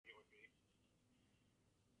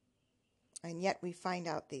And yet we find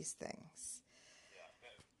out these things. Yeah,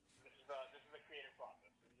 this is the creative process.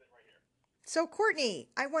 This is it right here. So, Courtney,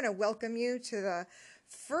 I want to welcome you to the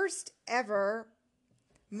first ever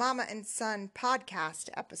Mama and Son podcast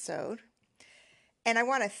episode. And I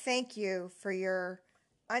want to thank you for your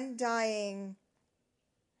undying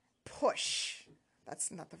push. That's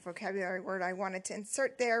not the vocabulary word I wanted to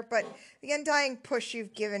insert there, but the undying push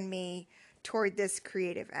you've given me toward this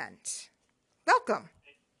creative end. Welcome.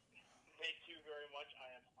 Thank you very much. I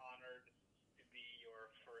am honored to be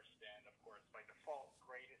your first and, of course, by default,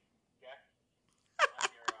 greatest guest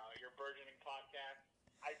on your burgeoning podcast.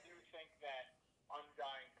 I do think that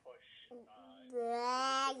undying push is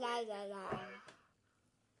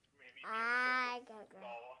maybe so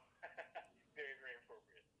very, very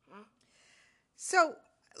appropriate. So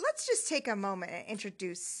let's just take a moment and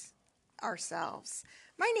introduce ourselves.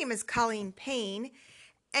 My name is Colleen Payne,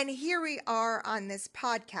 and here we are on this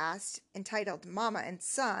podcast entitled Mama and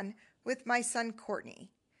Son with my son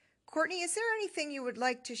Courtney. Courtney, is there anything you would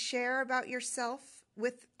like to share about yourself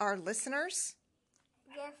with our listeners?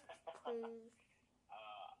 Yes, please.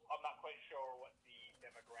 I'm not quite sure what the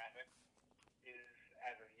demographic is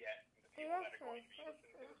as of yet for the people that are going to be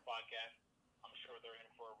listening to this podcast. I'm sure they're in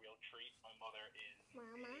for a real treat. My mother is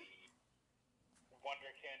Mama. a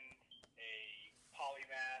wonderkin, a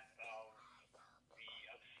polymath of the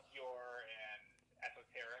obscure and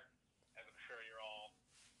esoteric, as I'm sure you're all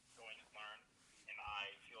going to learn. And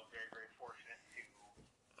I feel very, very fortunate to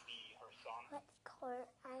be her son. What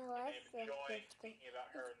court? I And like I've this enjoyed picture. speaking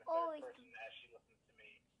about her in the always third person as she listens to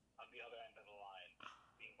me on the other end of the line,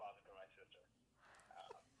 being bothered by my sister.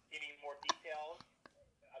 Any more details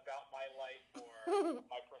about my life or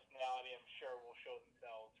my personality, I'm sure will show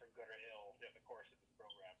themselves for good or ill during the course of this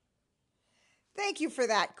program. Thank you for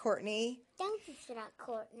that, Courtney. Thank you for that,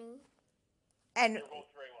 Courtney. And You're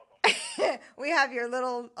both very welcome. we have your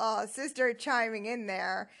little sister chiming in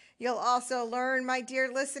there. You'll also learn, my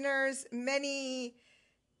dear listeners, many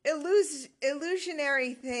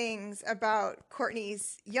illusionary things about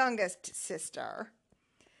Courtney's youngest sister.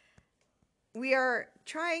 We are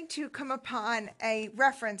trying to come upon a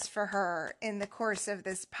reference for her in the course of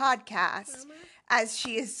this podcast, Mama? as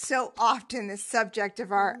she is so often the subject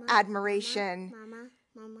of our admiration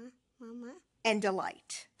Mama. and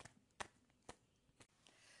delight.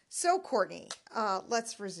 So, Courtney,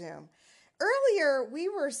 let's resume. Earlier, we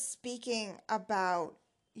were speaking about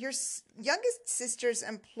your youngest sister's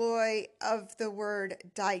employ of the word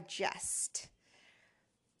digest.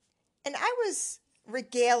 And I was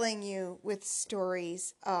regaling you with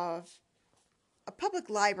stories of a public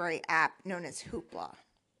library app known as Hoopla.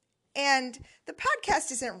 And the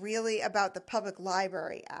podcast isn't really about the public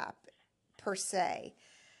library app per se,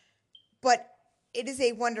 but it is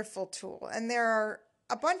a wonderful tool. And there are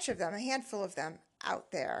a bunch of them, a handful of them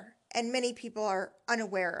out there, and many people are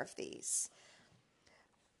unaware of these.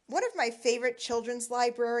 One of my favorite children's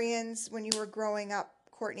librarians when you were growing up,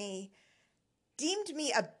 Courtney, deemed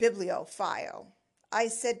me a bibliophile. I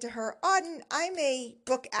said to her, Auden, I'm a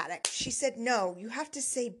book addict. She said, no, you have to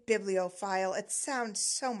say bibliophile. It sounds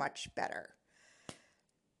so much better.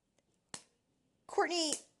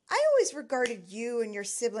 Courtney, I always regarded you and your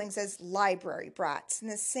siblings as library brats in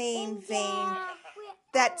the same vein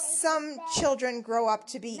that some children grow up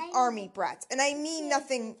to be army brats. And I mean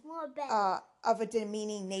nothing of a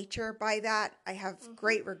demeaning nature by that. I have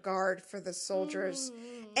great regard for the soldiers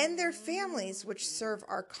and their families which serve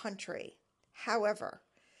our country. However,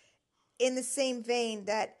 in the same vein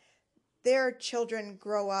that their children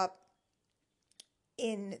grow up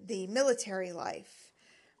in the military life,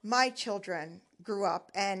 my children grew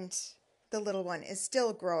up, and the little one is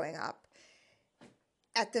still growing up,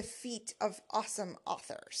 at the feet of awesome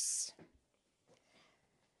authors.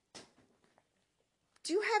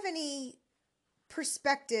 Do you have any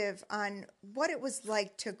perspective on what it was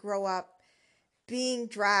like to grow up being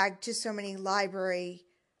dragged to so many library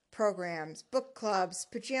programs, book clubs,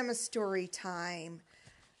 pajama story time,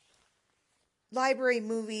 library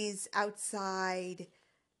movies outside,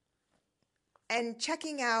 and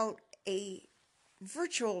checking out a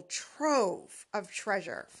virtual trove of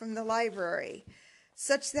treasure from the library,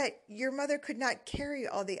 such that your mother could not carry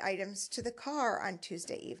all the items to the car on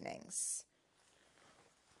Tuesday evenings?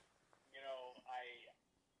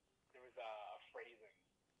 There was a phrasing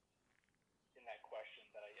in that question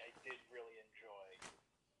that I did really enjoy.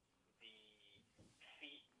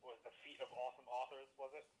 The feet of awesome authors,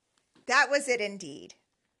 was it? That was it indeed.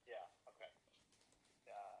 Yeah, okay.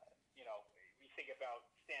 We think about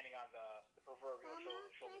standing on the proverbial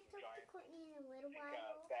shoulders of giants. Courtney in a little I think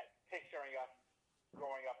while. that picturing us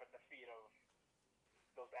growing up at the feet of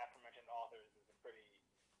those aforementioned authors pretty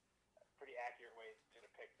accurate way to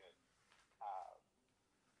depict it. Uh,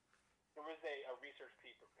 there was a research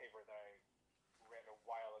paper that I read a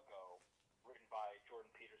while ago, written by Jordan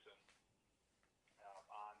Peterson,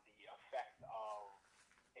 on the effect of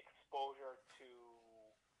exposure to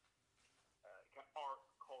art,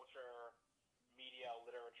 culture, media,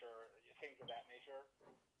 literature, things of that nature,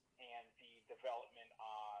 and the development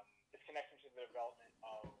on this connection to the development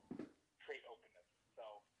of trait openness. So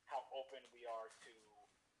how open we are to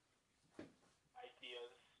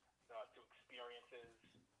ideas, to experiences,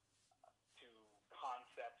 to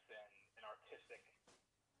concepts and uh,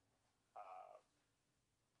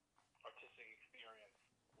 artistic experience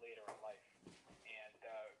later in life. And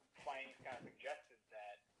findings kind of suggested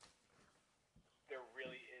that there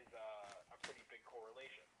really is a pretty big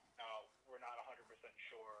correlation. Now, we're not 100%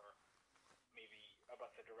 sure maybe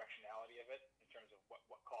about the directionality of it in terms of what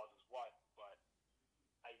causes what, but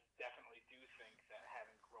I definitely do think that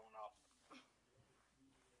having grown up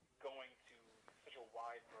going to such a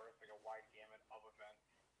wide berth, like a wide gamut of events,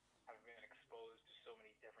 having been exposed to so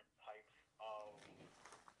many different types of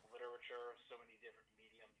literature, so many different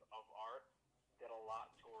mediums of art, did a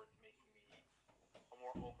lot towards making me a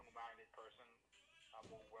more open-minded person, a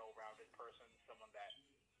more well-rounded person, someone that,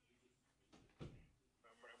 I'm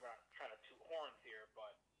not trying to toot horns here,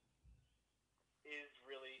 but is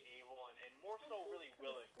really able and more so really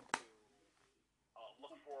willing to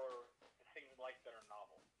look for the things in life that are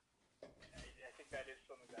novel. I think that is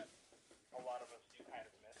something that a lot of us do kind of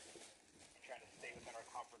miss, and trying to stay within our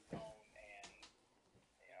comfort zone and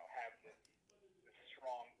have this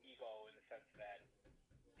strong ego in the sense that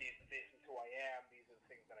this is who I am, these are the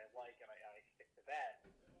things that I like, and I stick to that.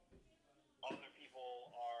 Other people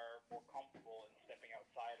are more comfortable in stepping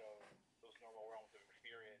outside of those normal realms of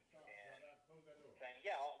experience and saying,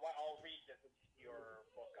 yeah, I'll read this obscure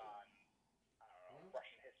book on, I don't know,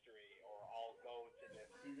 Russian history, or I'll go to this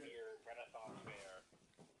weird Renaissance fair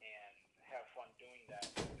and have fun doing that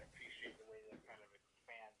and appreciate the way that kind of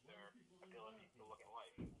expands their ability to look at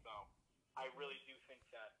life. So I really do think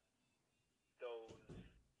that those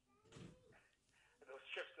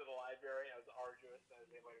trips to the library, as arduous as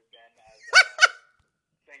they might have been as a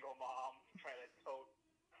single mom trying to tote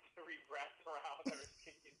 3 breaths around that are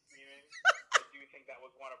kicking and screaming, I do think that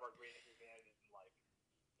was one of our greatest advantages in life.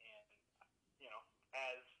 And,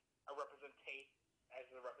 as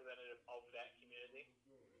a representative of that community,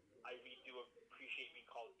 I really do appreciate being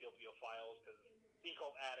called bibliophiles, because being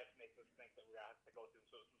called addicts makes us think that we have to go through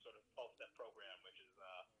some sort of 12-step program, which is,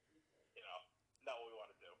 not what we want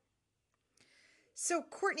to do. So,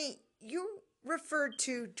 Courtney, you referred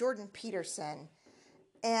to Jordan Peterson,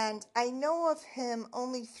 and I know of him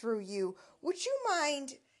only through you. Would you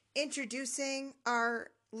mind introducing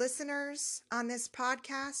our listeners on this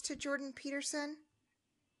podcast to Jordan Peterson?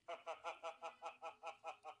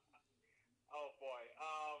 Oh boy.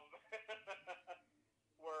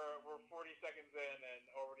 We're 40 seconds in, and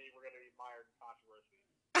already we're going to be mired in controversy.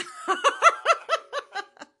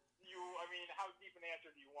 How deep an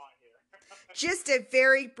answer do you want here? Just a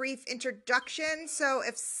very brief introduction. So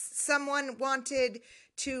if someone wanted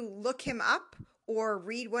to look him up or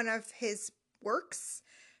read one of his works,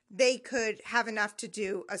 they could have enough to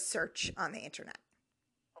do a search on the internet.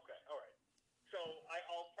 Okay, all right. So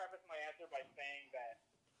I'll preface my answer by saying that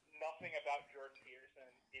nothing about Jordan Peterson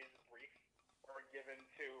is brief or given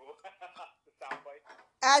to the soundbite.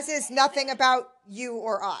 As is nothing about you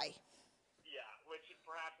or I. Yeah, which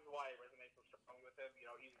perhaps is why I resonate so strongly with him.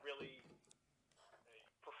 He's really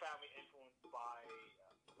profoundly influenced by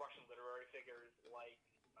Russian literary figures like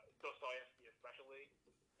Dostoevsky, especially,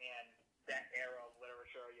 and that era of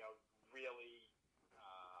literature. Really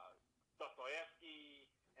Dostoevsky,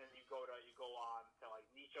 and you go on to like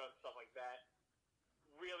Nietzsche and stuff like that.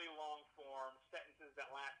 Really long form sentences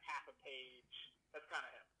that last half a page. That's kind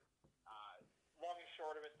of him. Long and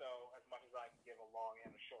short of it, though, as much as I can give a long and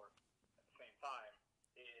a short at the same time,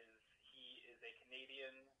 is he is a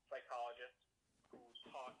Canadian psychologist who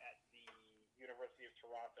taught at the University of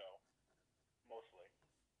Toronto, mostly.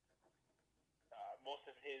 Most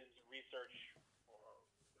of his research, or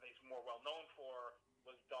that he's more well known for,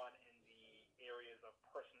 was done in the areas of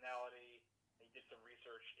personality. He did some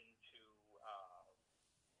research into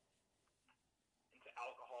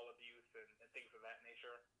alcohol abuse and things of that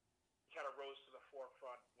nature. He kind of rose to the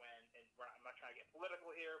forefront when, and I'm not trying to get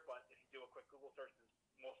political here, but if you do a quick Google search,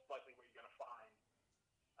 this is most likely what you're going to find.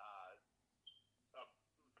 A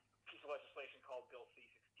piece of legislation called Bill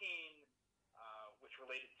C-16, which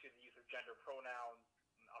related to the use of gender pronouns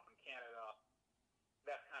up in Canada.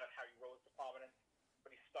 That's kind of how he rose to prominence,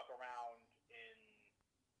 but he stuck around in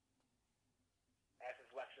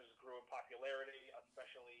popularity,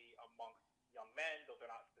 especially amongst young men, though they're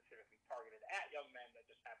not specifically targeted at young men. That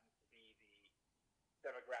just happens to be the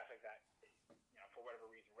demographic that, for whatever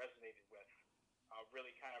reason, resonated with.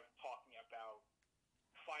 Really kind of talking about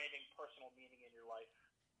finding personal meaning in your life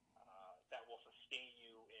that will sustain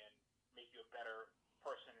you and make you a better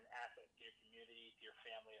person and asset to your community, to your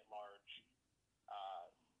family at large,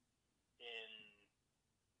 in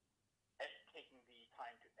taking the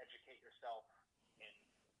time to educate yourself and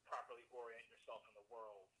properly orient yourself in the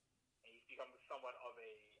world. And you've become somewhat of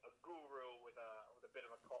a guru with a bit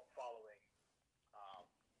of a cult following.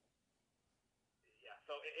 Yeah,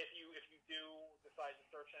 so if you do decide to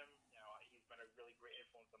search him, he's been a really great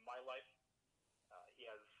influence in my life. He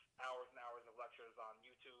has hours and hours of lectures on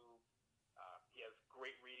YouTube. He has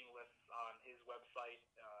great reading lists on his website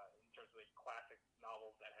in terms of the classic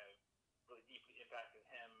novels that have really deeply impacted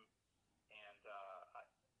him. And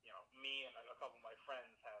me and a couple of my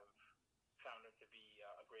friends have found him to be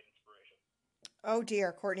a great inspiration. Oh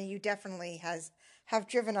dear, Courtney, you definitely have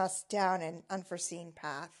driven us down an unforeseen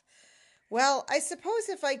path. Well, I suppose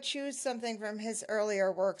if I choose something from his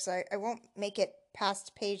earlier works, I won't make it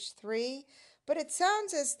past page 3, but it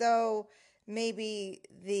sounds as though maybe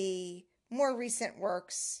the more recent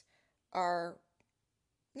works are,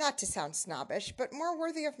 not to sound snobbish, but more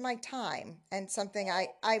worthy of my time and something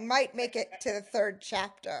I might make it to the 3rd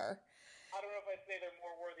chapter. I don't know if I'd say they're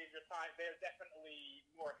more worthy of your time. They're definitely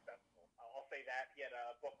more accessible. I'll say that. He had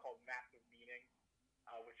a book called Maps of Meaning,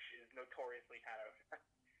 which is notoriously kind of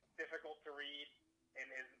difficult to read, and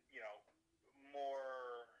his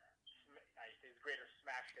his greater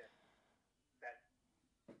smash hit that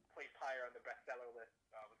placed higher on the bestseller list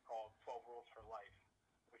was called 12 Rules for Life,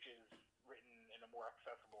 which is written in a more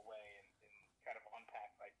accessible way and kind of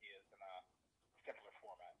unpacks ideas in a simpler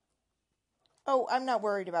format. Oh, I'm not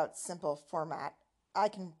worried about simple format. I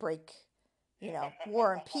can break,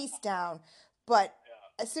 War and Peace down, but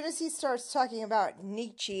as soon as he starts talking about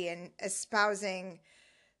Nietzsche and espousing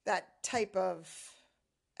that type of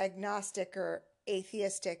agnostic or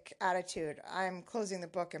atheistic attitude, I'm closing the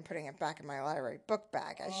book and putting it back in my library book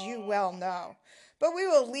bag, as you well know. But we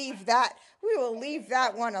will leave that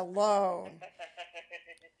one alone.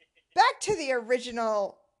 Back to the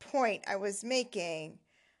original point I was making.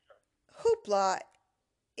 Hoopla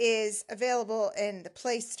is available in the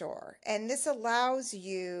Play Store, and this allows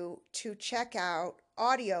you to check out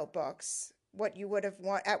audiobooks, what you would have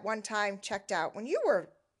at one time checked out when you were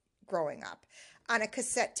growing up, on a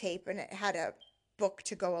cassette tape, and it had a book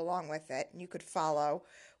to go along with it, and you could follow.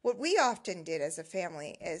 What we often did as a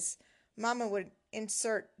family is Mama would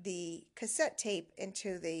insert the cassette tape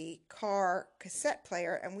into the car cassette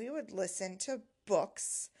player, and we would listen to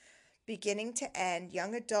books beginning to end,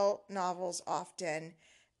 young adult novels often,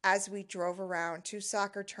 as we drove around to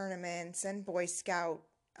soccer tournaments and Boy Scout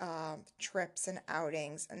trips and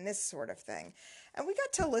outings and this sort of thing. And we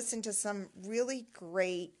got to listen to some really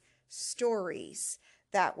great stories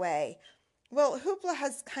that way. Well, Hoopla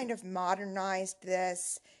has kind of modernized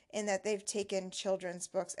this in that they've taken children's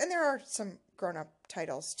books, and there are some grown-up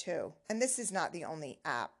titles too. And this is not the only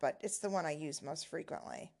app, but it's the one I use most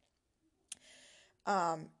frequently.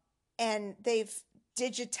 And they've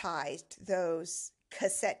digitized those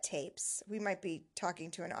cassette tapes. We might be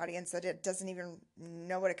talking to an audience that it doesn't even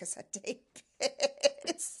know what a cassette tape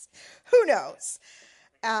is. Who knows?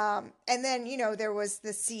 And then, there was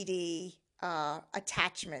the CD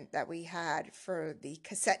attachment that we had for the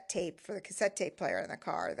cassette tape player in the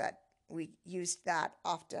car, that we used that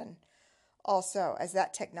often also as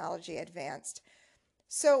that technology advanced.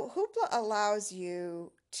 So Hoopla allows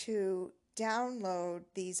you to download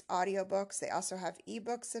these audiobooks. They also have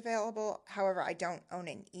ebooks available. However, I don't own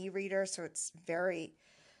an e-reader, so it's very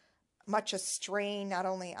much a strain not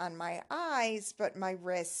only on my eyes, but my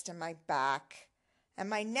wrist and my back and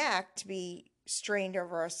my neck to be strained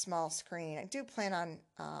over a small screen. I do plan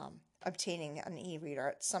on obtaining an e-reader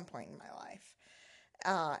at some point in my life.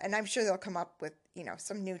 And I'm sure they'll come up with,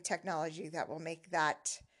 some new technology that will make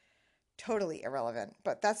that totally irrelevant,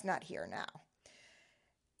 but that's not here now.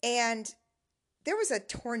 And there was a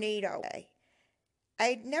tornado.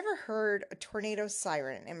 I'd never heard a tornado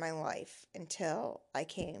siren in my life until I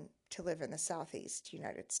came to live in the Southeast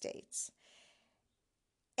United States.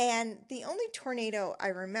 And the only tornado I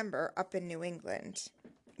remember up in New England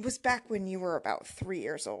was back when you were about 3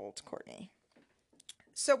 years old, Courtney.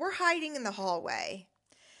 So we're hiding in the hallway,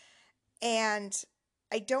 and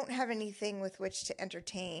I don't have anything with which to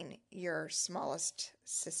entertain your smallest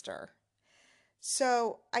sister.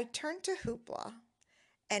 So I turned to Hoopla,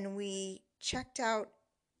 and we checked out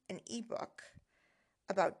an ebook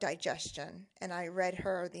about digestion, and I read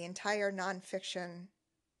her the entire nonfiction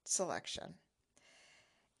selection.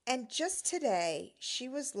 And just today, she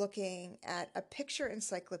was looking at a picture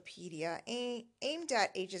encyclopedia aimed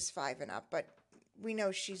at ages 5 and up, but we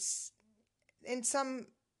know she's, in some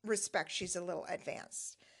respects, she's a little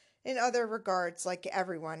advanced. In other regards, like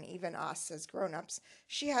everyone, even us as grown-ups,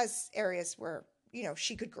 she has areas where,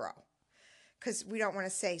 she could grow. Because we don't want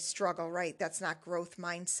to say struggle, right? That's not growth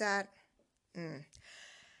mindset.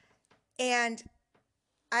 And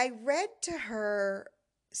I read to her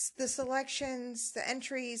the selections, the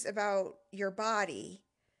entries about your body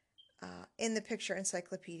in the picture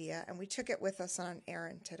encyclopedia, and we took it with us on an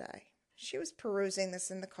errand today. She was perusing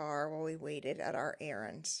this in the car while we waited at our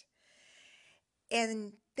errand.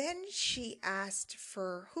 And then she asked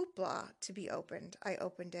for Hoopla to be opened. I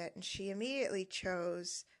opened it, and she immediately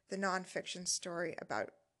chose the nonfiction story about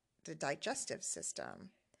the digestive system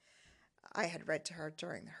I had read to her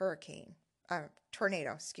during the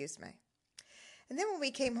tornado, excuse me. And then when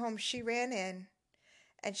we came home, she ran in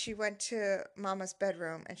and she went to Mama's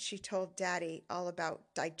bedroom and she told Daddy all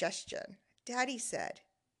about digestion. Daddy said,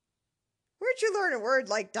 "Where'd you learn a word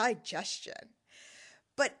like digestion?"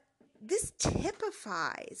 But this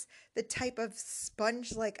typifies the type of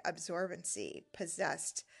sponge-like absorbency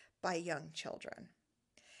possessed by young children.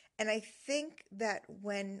 And I think that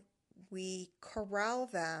when we corral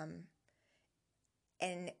them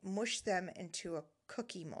and mush them into a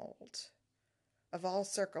cookie mold of all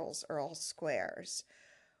circles or all squares,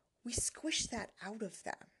 we squish that out of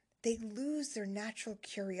them. They lose their natural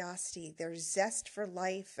curiosity, their zest for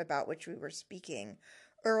life, about which we were speaking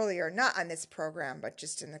earlier, not on this program, but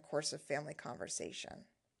just in the course of family conversation.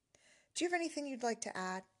 Do you have anything you'd like to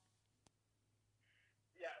add?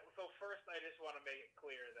 Yeah, so first I just want to make it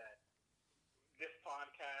clear that this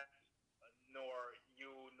podcast, nor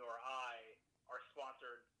you nor I, are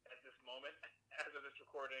sponsored at this moment, as of this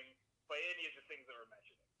recording, by any of the things that we're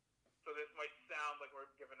mentioning. So this might sound like we're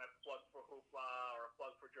giving a plug for Hoopla or a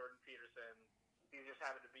plug for Jordan Peterson. These just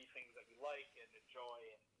happen to be things that we like and enjoy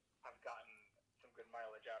and have gotten some good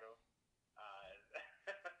mileage out of.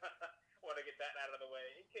 Want to get that out of the way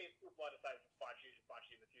in case Hoopla decides to sponsor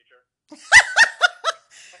you in the future.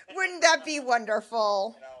 Wouldn't that be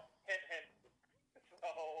wonderful? Hint, hint. So,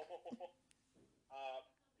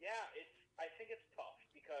 yeah, I think it's tough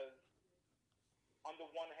because on the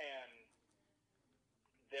one hand,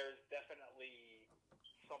 there's definitely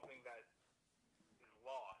something that is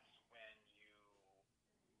lost when you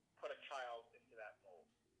put a child into that mold.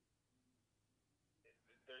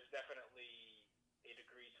 There's definitely a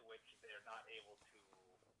degree to which they're not able to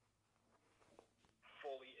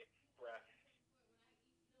fully express,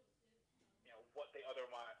 what they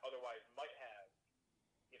otherwise might have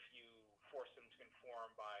if you force them to conform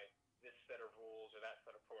by this set of rules or that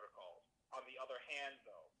set of protocols. On the other hand,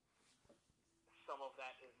 though, some of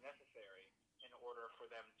that is necessary in order for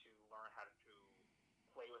them to learn how to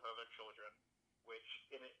play with other children, which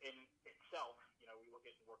in itself, we look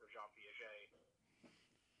at the work of Jean Piaget,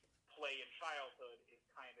 play in childhood is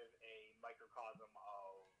kind of a microcosm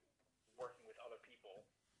of working with other people,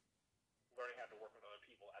 learning how to work with other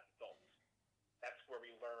people as adults. That's where we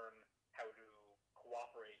learn how to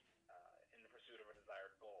cooperate in the pursuit of a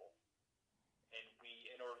desired goal. And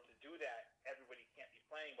in order to do that, everybody can't be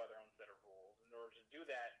playing by their own set of rules. In order to do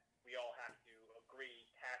that, we all have to agree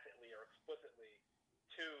tacitly or explicitly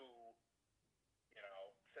to,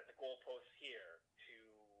 set the goalposts here, to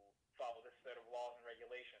follow this set of laws and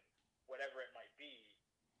regulations, whatever it might be.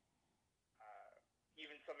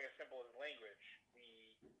 Even something as simple as language,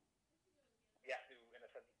 we have to, in a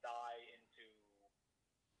sense, die into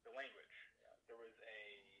the language. There was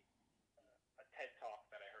a TED Talk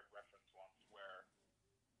that I heard referenced once where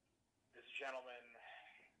this gentleman,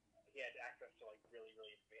 he had access to really,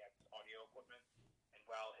 really advanced audio equipment, and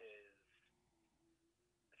while the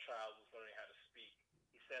child was learning how to speak,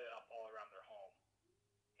 he set it up all around their home,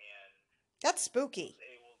 and that's spooky. Was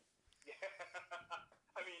able,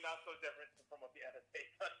 I mean, not so different from what the NSA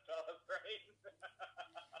does, right?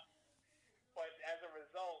 But as a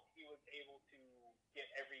result, he was able to get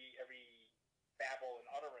every babble and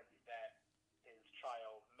utterance that his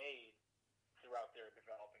child made throughout their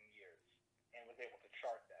developing years, and was able to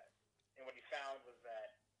chart that. And what he found was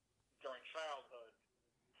that during childhood,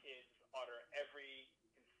 kids utter every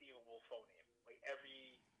conceivable phoneme, like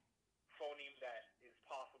every phoneme that is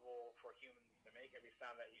possible for humans to make, every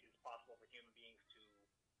sound that is possible for human beings to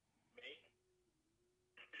make,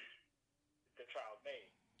 the child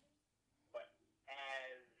made. But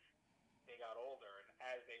as they got older and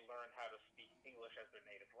as they learned how to speak English as their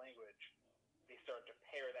native language, they started to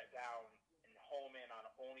pare that down and home in on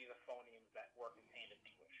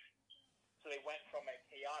So they went from a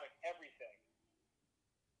chaotic everything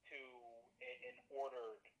to an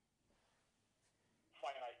ordered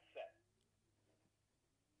finite set.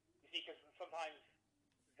 You see, because sometimes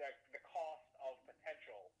the cost of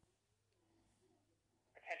potential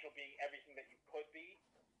being everything that you could be,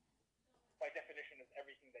 by definition, is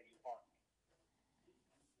everything that you aren't.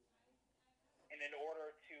 And in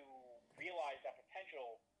order to realize that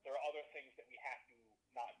potential, there are other things that we have to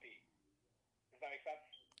not be. Does that make sense?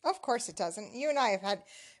 Of course it doesn't. You and I have had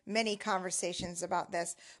many conversations about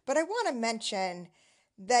this, but I want to mention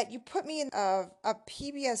that you put me in a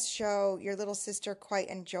PBS show your little sister quite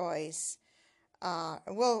enjoys.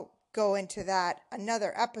 We'll go into that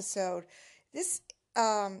another episode. This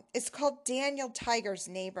it's called Daniel Tiger's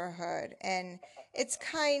Neighborhood, and it's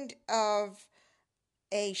kind of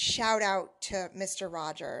a shout out to Mr.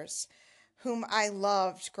 Rogers, whom I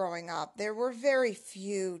loved growing up. There were very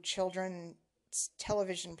few children's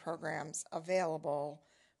television programs available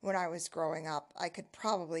when I was growing up. I could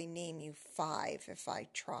probably name you 5 if I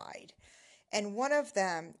tried. And one of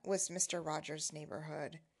them was Mr. Rogers'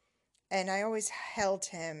 Neighborhood. And I always held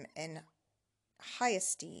him in high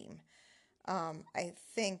esteem. I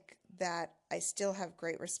think that I still have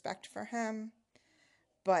great respect for him,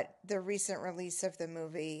 but the recent release of the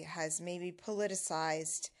movie has maybe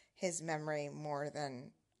politicized his memory more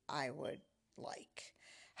than I would like.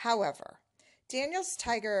 However, Daniel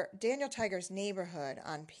Tiger's Neighborhood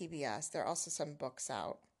on PBS, there are also some books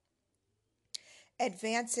out,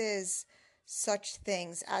 advances such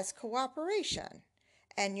things as cooperation,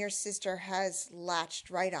 and your sister has latched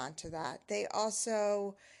right onto that. They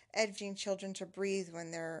also educate children to breathe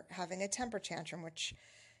when they're having a temper tantrum, which,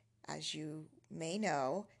 as you may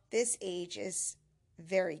know, this age is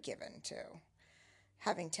very given to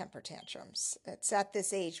having temper tantrums. It's at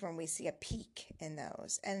this age when we see a peak in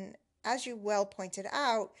those. And as you well pointed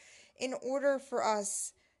out, in order for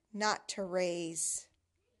us not to raise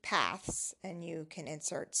paths, and you can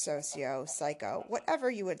insert socio, psycho,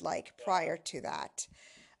 whatever you would like prior to that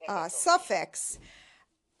suffix,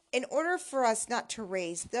 in order for us not to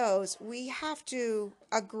raise those, we have to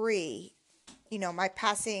agree. You know, my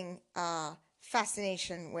passing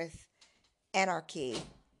fascination with anarchy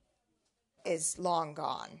is long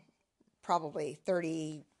gone, probably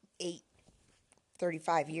 38,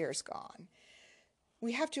 35 years gone.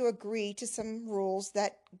 We have to agree to some rules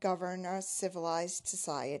that govern a civilized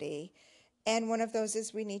society, and one of those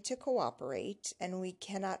is we need to cooperate, and we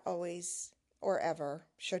cannot always, or ever,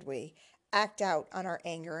 should we, act out on our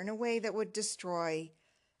anger in a way that would destroy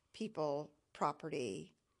people,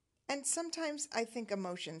 property, and sometimes I think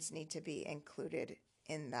emotions need to be included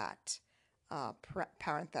in that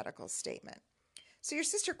parenthetical statement. So your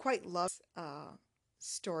sister quite loves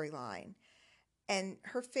storyline, and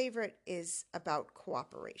her favorite is about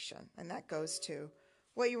cooperation, and that goes to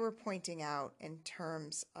what you were pointing out in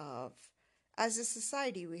terms of, as a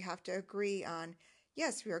society, we have to agree on,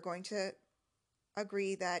 yes, we are going to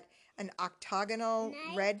agree that an octagonal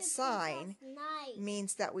red sign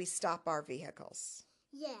means that we stop our vehicles.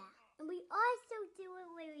 Yeah, and we also do it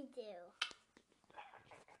when we do.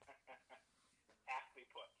 Aptly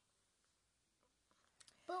put.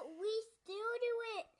 But we